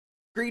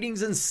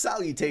Greetings and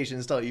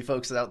salutations to all you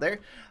folks out there.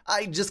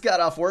 I just got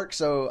off work,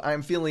 so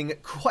I'm feeling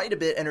quite a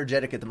bit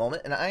energetic at the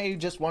moment, and I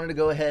just wanted to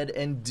go ahead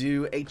and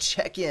do a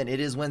check-in. It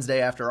is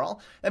Wednesday after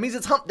all. That means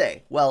it's hump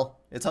day. Well,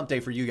 it's hump day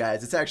for you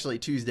guys. It's actually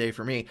Tuesday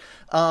for me.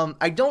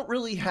 I don't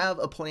really have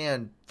a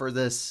plan for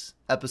this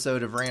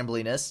episode of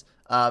Rambliness.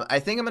 I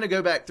think I'm going to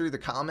go back through the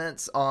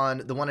comments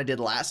on the one I did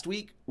last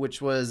week,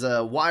 which was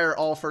why are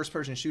all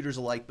first-person shooters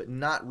alike but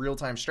not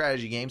real-time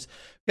strategy games?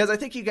 Because I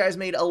think you guys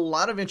made a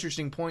lot of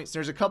interesting points.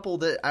 There's a couple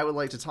that I would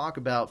like to talk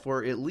about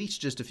for at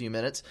least just a few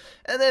minutes,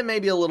 and then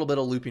maybe a little bit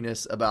of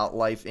loopiness about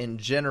life in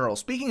general.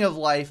 Speaking of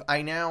life,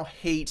 I now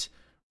hate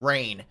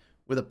rain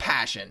with a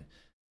passion.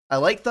 I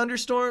like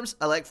thunderstorms,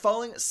 I like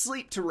falling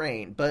asleep to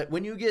rain, but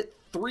when you get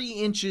 3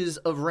 inches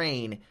of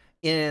rain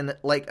in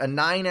like a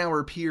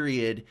 9-hour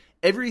period,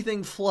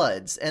 everything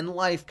floods and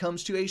life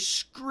comes to a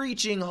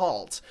screeching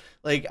halt.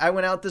 Like, I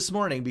went out this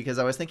morning because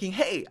I was thinking,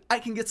 hey, I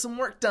can get some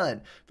work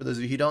done. For those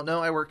of you who don't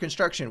know, I work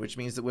construction, which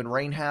means that when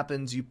rain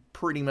happens, you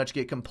pretty much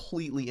get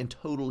completely and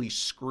totally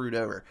screwed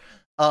over.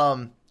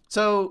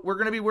 So we're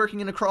going to be working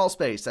in a crawl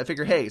space. I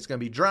figure, hey, it's going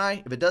to be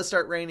dry. If it does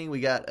start raining,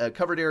 we got a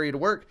covered area to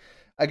work.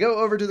 I go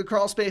over to the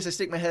crawl space, I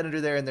stick my head under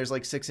there, and there's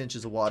like 6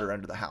 inches of water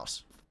under the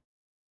house.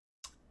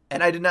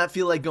 And I did not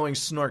feel like going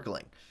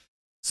snorkeling.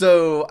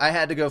 So I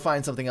had to go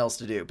find something else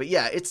to do. But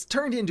yeah, it's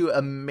turned into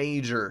a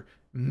major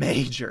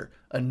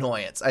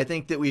annoyance. I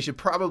think that we should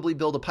probably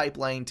build a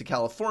pipeline to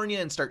California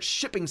and start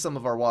shipping some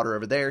of our water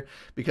over there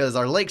because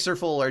our lakes are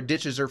full, our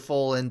ditches are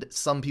full, and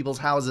some people's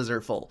houses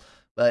are full.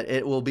 But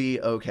it will be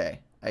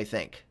okay, I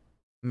think.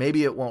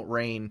 Maybe it won't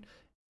rain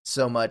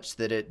so much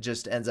that it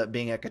just ends up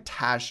being a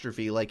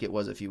catastrophe like it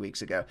was a few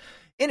weeks ago.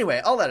 Anyway,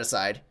 all that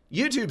aside,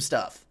 YouTube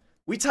stuff.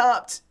 We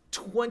topped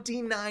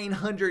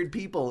 2,900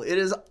 people. It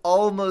is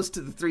almost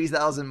to the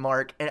 3,000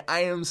 mark, and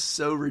I am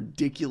so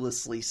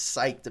ridiculously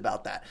psyched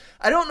about that.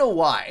 I don't know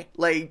why.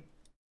 Like,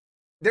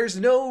 there's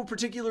no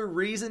particular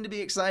reason to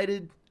be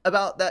excited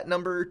about that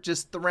number.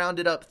 Just the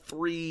rounded up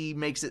 3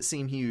 makes it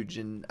seem huge,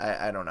 and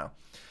I don't know.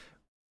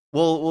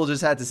 We'll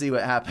just have to see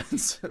what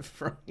happens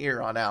from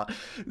here on out.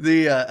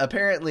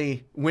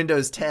 Apparently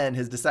Windows 10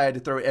 has decided to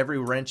throw every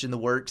wrench in the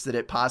works that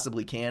it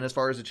possibly can as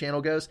far as the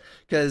channel goes.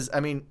 Because, I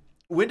mean,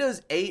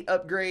 Windows 8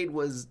 upgrade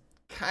was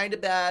kind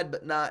of bad,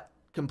 but not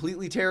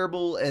completely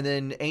terrible. And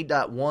then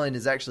 8.1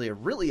 is actually a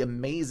really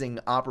amazing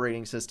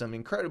operating system,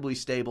 incredibly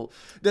stable,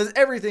 does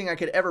everything I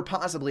could ever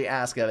possibly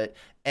ask of it.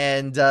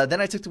 And then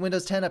I took the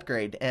Windows 10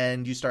 upgrade,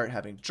 and you start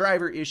having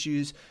driver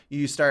issues.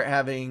 You start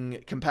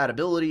having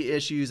compatibility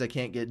issues. I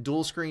can't get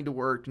dual screen to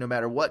work no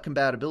matter what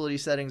compatibility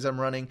settings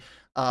I'm running.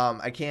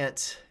 I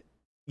can't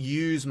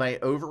use my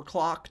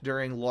overclock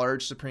during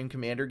large Supreme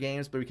Commander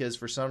games, but because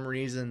for some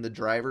reason the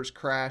drivers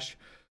crash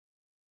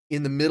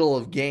in the middle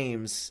of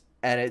games,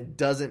 and it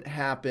doesn't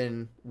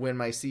happen when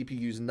my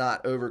CPU's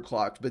not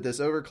overclocked. But this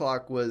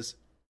overclock was,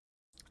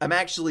 I'm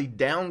actually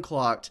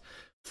downclocked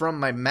from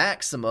my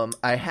maximum.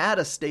 I had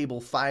a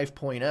stable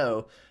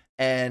 5.0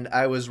 and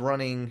I was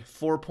running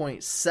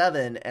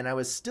 4.7, and I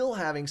was still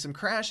having some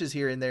crashes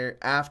here and there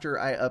after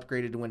I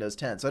upgraded to Windows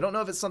 10. So I don't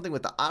know if it's something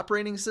with the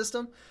operating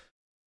system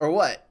or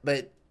what,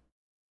 but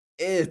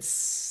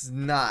it's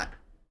not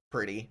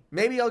pretty.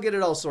 Maybe I'll get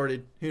it all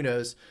sorted. Who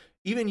knows?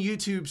 Even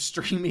YouTube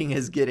streaming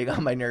is getting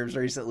on my nerves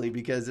recently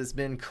because it's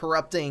been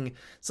corrupting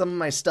some of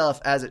my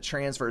stuff as it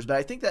transfers. But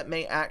I think that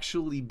may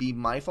actually be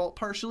my fault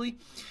partially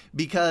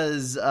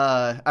because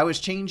I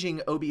was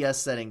changing OBS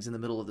settings in the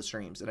middle of the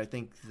streams, and I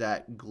think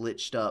that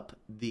glitched up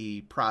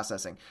the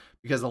processing.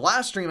 Because the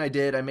last stream I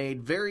did, I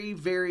made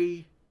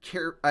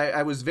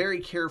I was very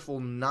careful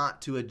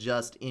not to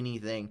adjust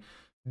anything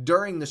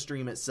during the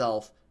stream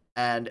itself,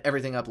 and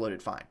everything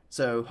uploaded fine.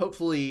 So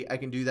hopefully I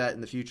can do that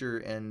in the future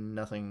and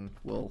nothing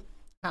will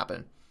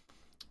happen.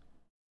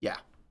 Yeah.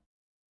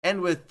 And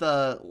with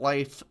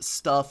life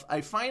stuff, I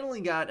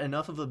finally got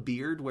enough of a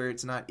beard where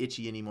it's not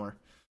itchy anymore.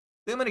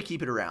 Then I'm going to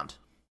keep it around.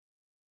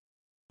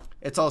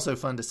 It's also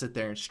fun to sit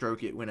there and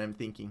stroke it when I'm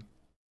thinking.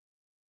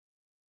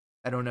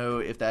 I don't know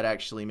if that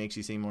actually makes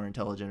you seem more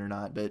intelligent or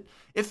not, but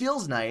it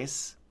feels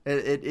nice.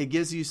 It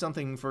gives you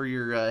something for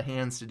your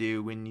hands to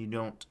do when you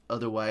don't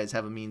otherwise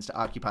have a means to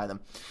occupy them.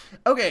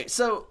 Okay,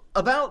 so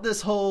about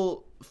this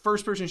whole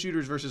first-person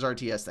shooters versus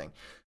RTS thing.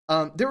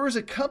 There was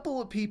a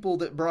couple of people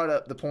that brought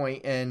up the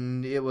point,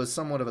 and it was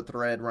somewhat of a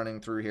thread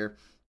running through here.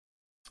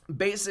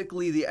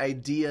 Basically, the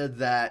idea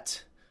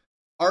that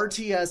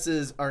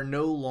RTSs are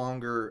no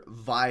longer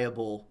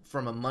viable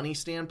from a money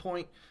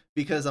standpoint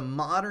because a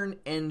modern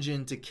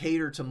engine to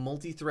cater to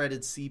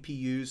multi-threaded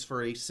CPUs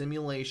for a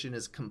simulation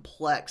as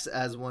complex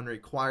as one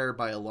required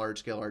by a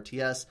large-scale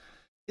RTS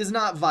is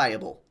not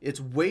viable. It's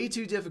way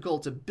too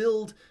difficult to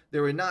build.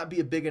 There would not be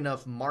a big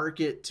enough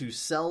market to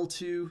sell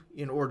to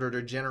in order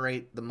to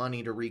generate the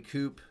money to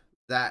recoup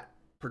that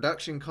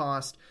production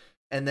cost.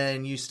 And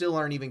then you still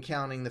aren't even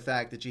counting the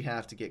fact that you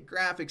have to get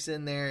graphics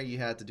in there. You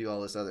have to do all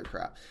this other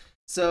crap.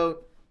 So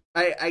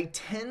I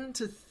tend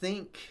to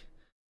think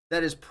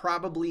that is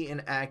probably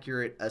an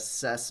accurate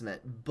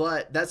assessment,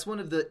 but that's one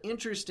of the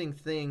interesting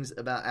things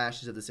about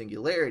Ashes of the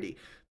Singularity,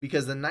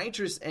 because the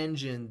nitrous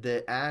engine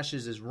that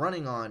Ashes is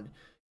running on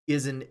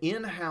is an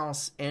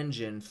in-house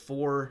engine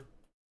for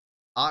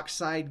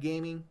Oxide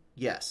Gaming.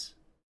 Yes,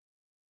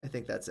 I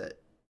think that's it.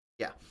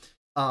 Yeah.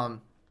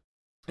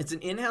 It's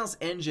an in-house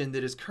engine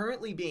that is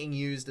currently being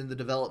used in the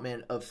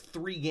development of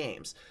 3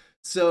 games.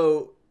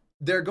 So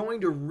they're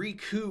going to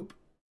recoup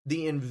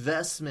the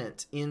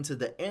investment into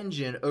the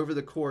engine over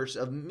the course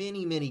of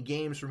many, many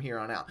games from here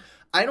on out.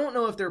 I don't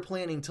know if they're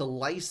planning to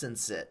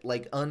license it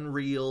like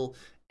Unreal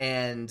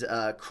and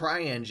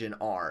CryEngine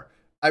are.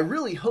 I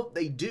really hope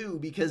they do,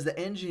 because the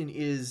engine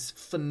is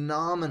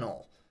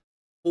phenomenal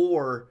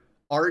for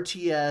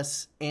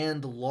RTS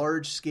and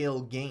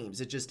large-scale games.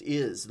 It just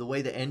is, the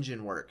way the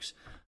engine works.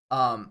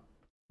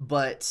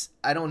 But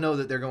I don't know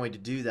that they're going to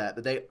do that.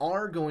 But they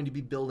are going to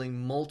be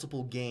building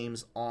multiple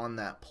games on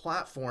that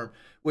platform,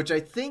 which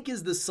I think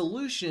is the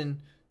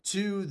solution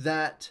to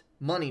that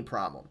money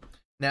problem.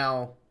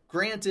 Now,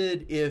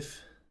 granted,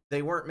 if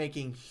they weren't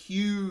making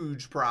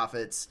huge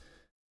profits,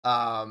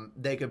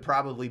 they could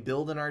probably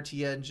build an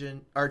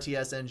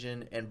RTS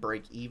engine and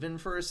break even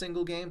for a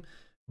single game.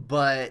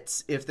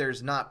 But if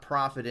there's not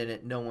profit in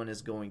it, no one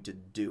is going to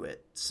do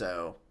it.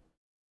 So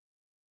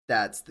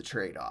that's the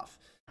trade-off.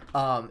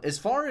 As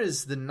far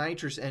as the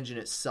nitrous engine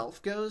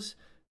itself goes,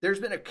 there's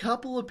been a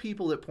couple of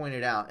people that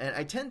pointed out, and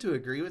I tend to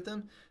agree with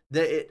them,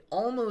 that it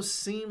almost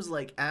seems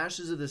like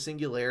Ashes of the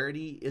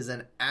Singularity is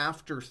an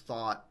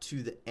afterthought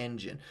to the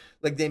engine.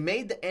 Like, they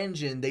made the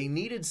engine, they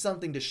needed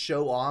something to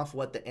show off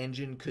what the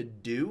engine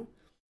could do,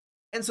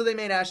 and so they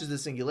made Ashes of the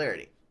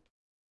Singularity.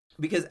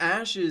 Because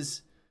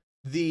Ashes,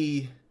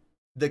 the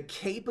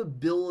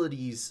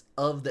capabilities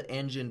of the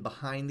engine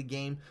behind the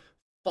game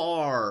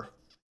far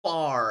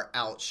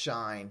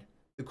outshine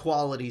the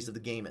qualities of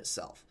the game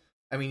itself.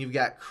 I mean, you've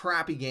got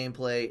crappy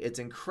gameplay. It's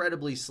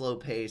incredibly slow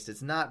paced.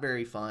 It's not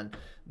very fun.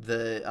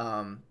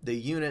 The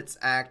units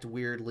act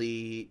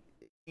weirdly.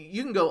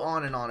 You can go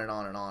on and on and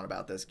on and on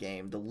about this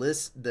game.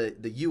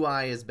 The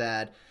UI is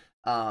bad.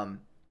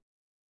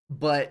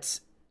 But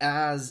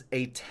as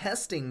a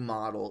testing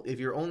model, if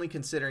you're only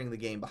considering the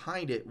game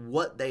behind it,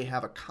 what they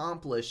have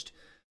accomplished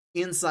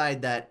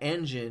inside that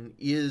engine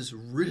is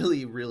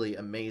really, really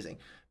amazing.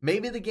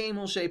 Maybe the game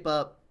will shape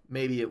up,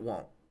 maybe it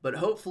won't. But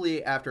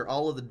hopefully, after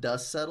all of the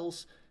dust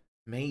settles,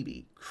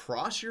 maybe,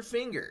 cross your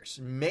fingers,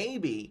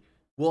 maybe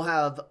we'll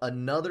have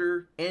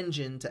another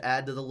engine to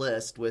add to the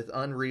list with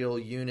Unreal,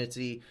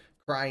 Unity,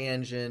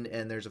 CryEngine,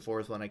 and there's a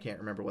 4th one, I can't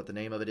remember what the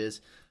name of it is.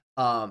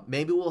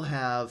 Maybe we'll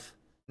have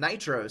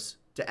Nitros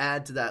to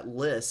add to that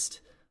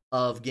list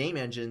of game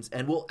engines,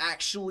 and we'll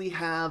actually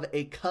have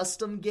a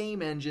custom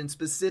game engine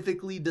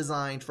specifically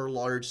designed for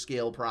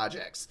large-scale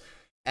projects.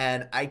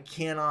 And I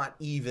cannot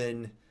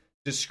even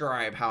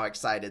describe how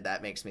excited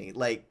that makes me.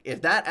 Like,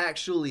 if that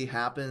actually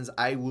happens,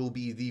 I will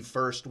be the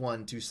first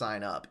one to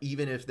sign up,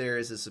 even if there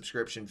is a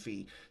subscription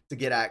fee to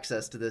get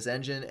access to this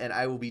engine, and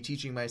I will be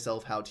teaching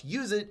myself how to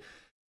use it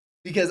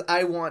because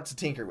I want to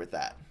tinker with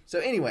that. So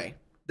anyway,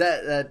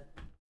 that's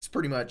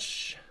pretty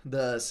much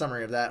the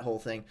summary of that whole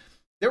thing.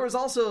 There was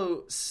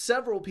also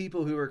several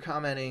people who were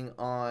commenting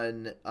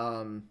on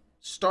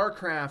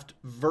StarCraft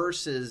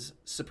versus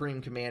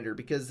Supreme Commander,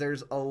 because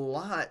there's a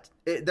lot.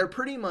 They're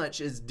pretty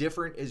much as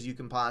different as you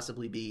can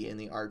possibly be in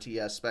the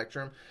RTS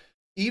spectrum,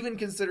 even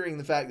considering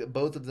the fact that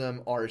both of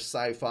them are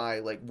sci-fi,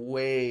 like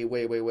way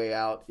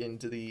out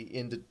into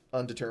the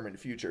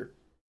undetermined future.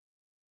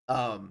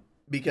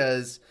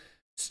 Because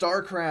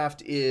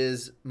StarCraft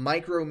is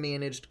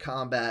micromanaged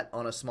combat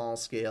on a small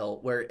scale,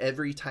 where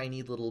every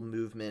tiny little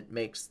movement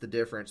makes the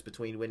difference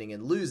between winning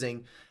and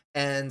losing.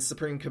 And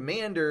Supreme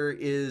Commander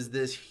is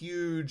this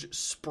huge,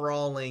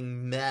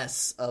 sprawling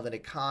mess of an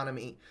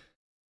economy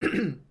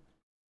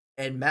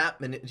and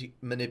map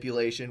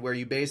manipulation, where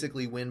you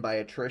basically win by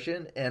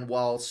attrition. And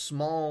while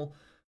small,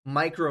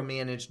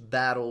 micromanaged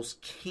battles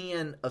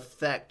can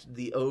affect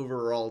the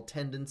overall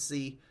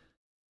tendency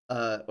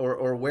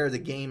or where the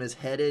game is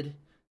headed,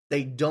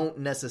 they don't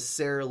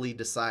necessarily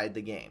decide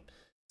the game.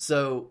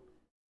 So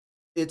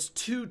it's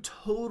 2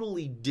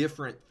 totally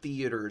different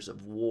theaters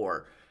of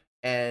war.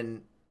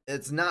 And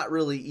it's not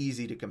really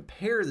easy to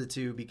compare the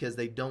 2 because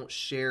they don't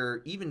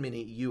share even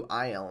many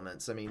UI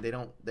elements. I mean, they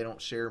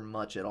don't share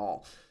much at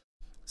all.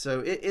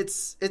 So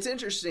it's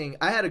interesting.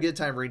 I had a good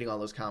time reading all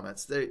those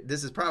comments.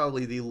 This is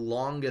probably the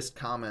longest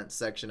comment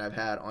section I've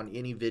had on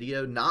any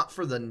video, not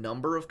for the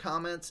number of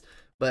comments,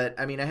 but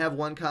I mean, I have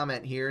one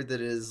comment here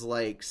that is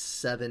like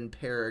 7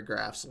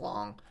 paragraphs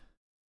long.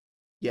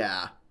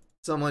 Yeah,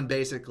 someone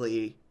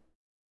basically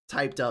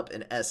typed up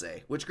an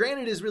essay, which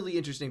granted is really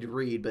interesting to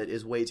read, but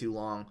is way too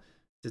long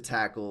to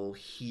tackle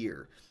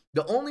here.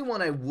 The only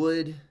one I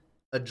would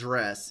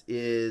address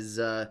is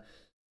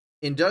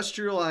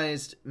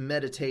industrialized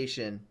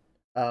meditation.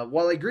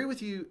 While I agree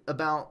with you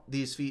about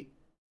these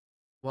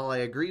while I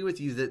agree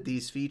with you that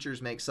these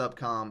features make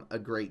SubCom a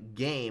great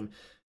game,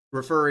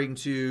 referring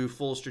to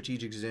full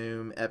strategic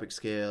zoom, epic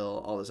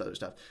scale, all this other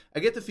stuff, I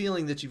get the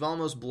feeling that you've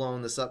almost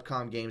blown the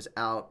SubCom games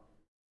out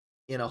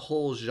in a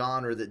whole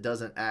genre that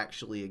doesn't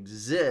actually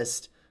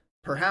exist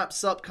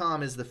perhaps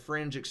Supcom is the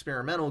fringe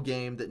experimental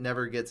game that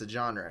never gets a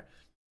genre.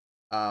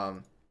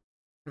 And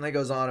that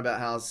goes on about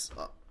how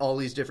all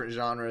these different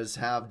genres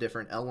have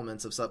different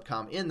elements of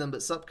Supcom in them, but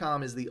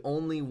Supcom is the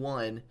only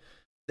one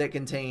that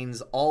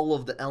contains all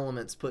of the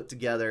elements put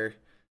together,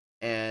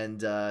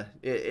 and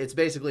it's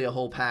basically a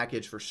whole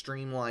package for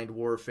streamlined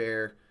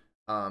warfare,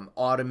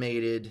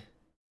 automated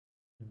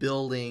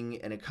building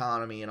and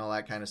economy and all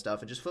that kind of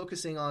stuff, and just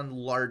focusing on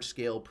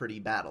large-scale pretty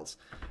battles.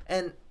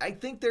 And I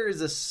think there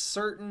is a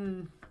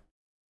certain...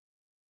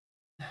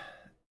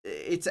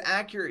 It's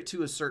accurate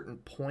to a certain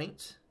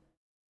point,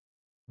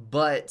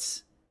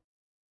 but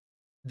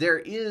there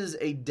is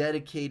a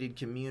dedicated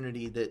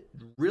community that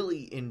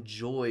really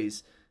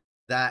enjoys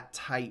that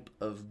type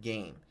of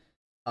game.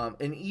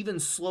 And even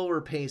slower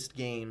paced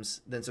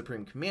games than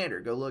Supreme Commander.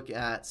 Go look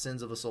at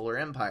Sins of a Solar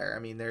Empire. I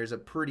mean, there's a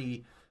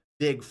pretty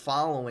big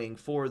following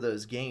for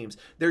those games.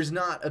 There's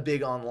not a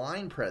big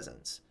online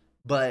presence,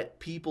 but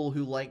people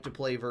who like to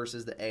play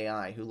versus the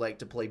AI, who like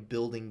to play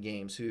building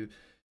games, who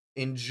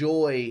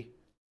enjoy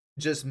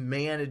just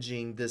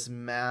managing this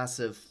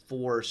massive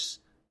force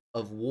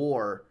of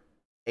war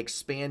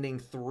expanding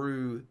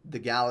through the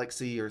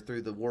galaxy or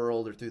through the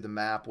world or through the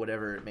map,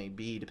 whatever it may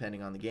be,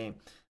 depending on the game.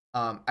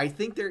 I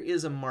think there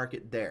is a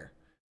market there,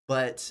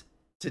 but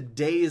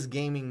today's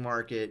gaming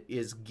market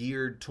is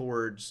geared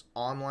towards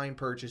online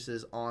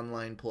purchases,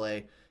 online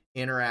play,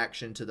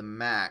 interaction to the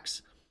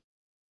max,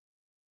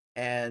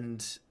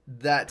 and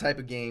that type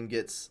of game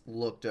gets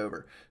looked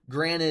over.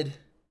 Granted,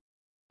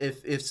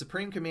 if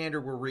Supreme Commander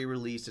were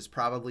re-released, it's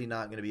probably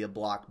not going to be a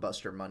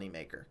blockbuster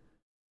moneymaker.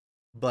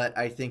 But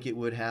I think it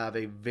would have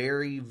a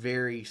very,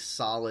 very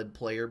solid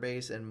player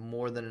base and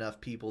more than enough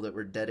people that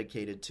were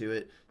dedicated to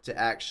it to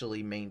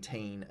actually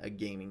maintain a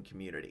gaming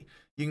community.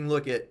 You can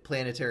look at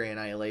Planetary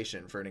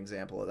Annihilation for an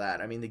example of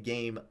that. I mean, the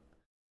game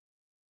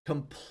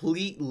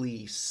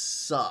completely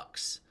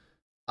sucks.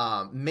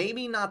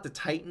 Maybe not the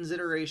Titans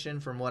iteration.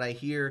 From what I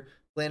hear,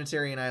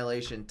 Planetary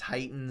Annihilation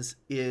Titans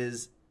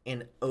is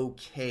an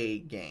okay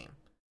game.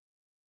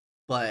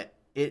 But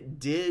it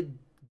did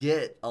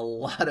get a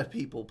lot of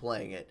people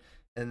playing it.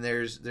 And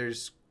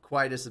there's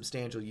quite a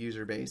substantial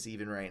user base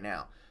even right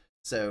now.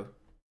 So,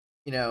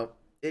 you know,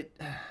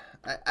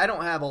 I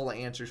don't have all the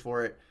answers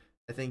for it.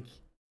 I think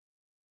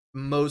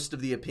most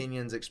of the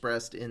opinions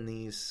expressed in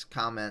these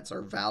comments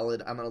are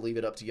valid. I'm going to leave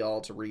it up to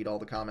y'all to read all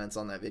the comments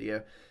on that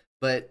video.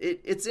 But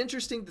it's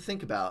interesting to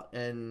think about,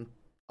 and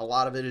a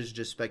lot of it is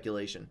just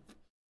speculation.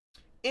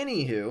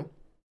 Anywho,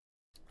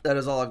 that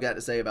is all I've got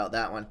to say about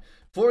that one.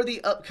 For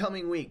the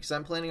upcoming weeks,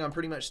 I'm planning on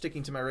pretty much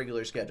sticking to my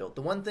regular schedule.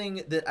 The one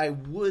thing that I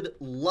would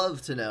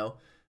love to know,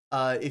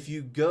 if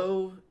you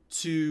go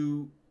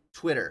to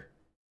Twitter,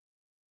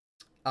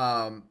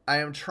 I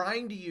am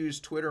trying to use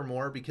Twitter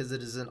more because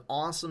it is an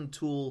awesome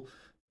tool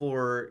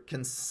for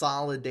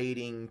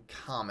consolidating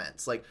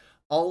comments. Like,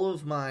 all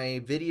of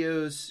my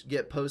videos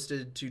get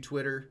posted to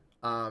Twitter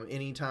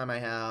anytime I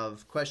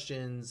have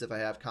questions, if I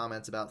have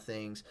comments about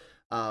things.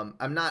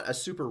 I'm not a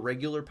super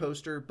regular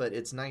poster, but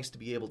it's nice to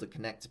be able to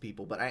connect to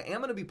people. But I am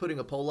going to be putting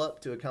a poll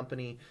up to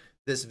accompany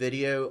this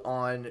video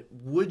on,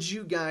 would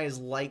you guys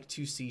like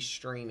to see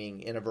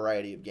streaming in a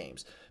variety of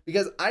games?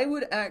 Because I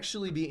would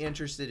actually be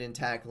interested in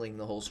tackling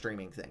the whole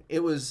streaming thing.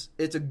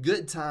 It's a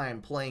good time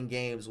playing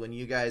games when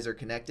you guys are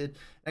connected.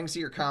 I can see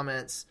your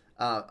comments.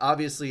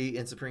 Obviously,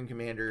 in Supreme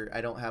Commander,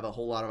 I don't have a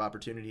whole lot of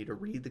opportunity to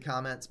read the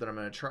comments, but I'm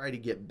going to try to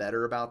get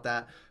better about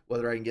that.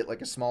 Whether I can get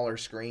like a smaller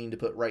screen to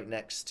put right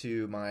next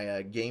to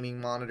my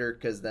gaming monitor,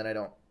 because then I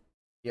don't,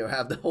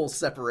 have the whole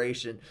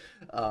separation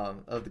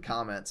of the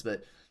comments.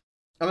 But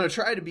I'm going to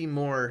try to be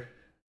more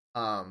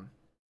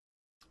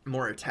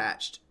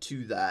attached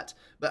to that.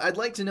 But I'd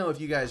like to know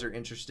if you guys are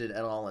interested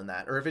at all in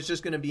that, or if it's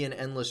just going to be an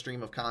endless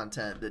stream of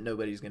content that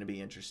nobody's going to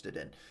be interested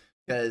in.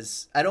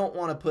 Because I don't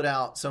want to put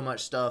out so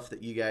much stuff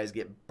that you guys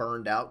get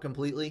burned out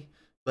completely.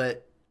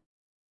 But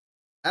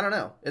I don't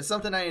know. It's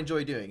something I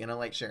enjoy doing, and I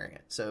like sharing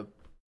it. So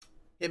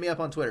hit me up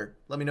on Twitter.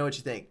 Let me know what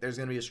you think. There's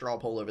going to be a straw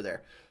poll over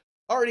there.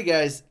 Alrighty,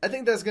 guys. I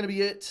think that's going to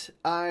be it.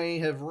 I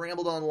have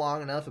rambled on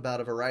long enough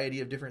about a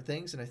variety of different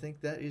things, and I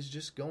think that is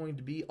just going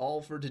to be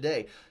all for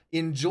today.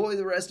 Enjoy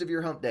the rest of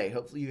your hump day.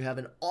 Hopefully you have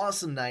an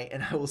awesome night,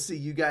 and I will see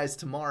you guys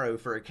tomorrow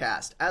for a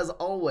cast. As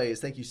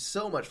always, thank you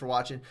so much for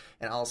watching,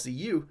 and I'll see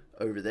you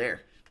over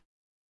there.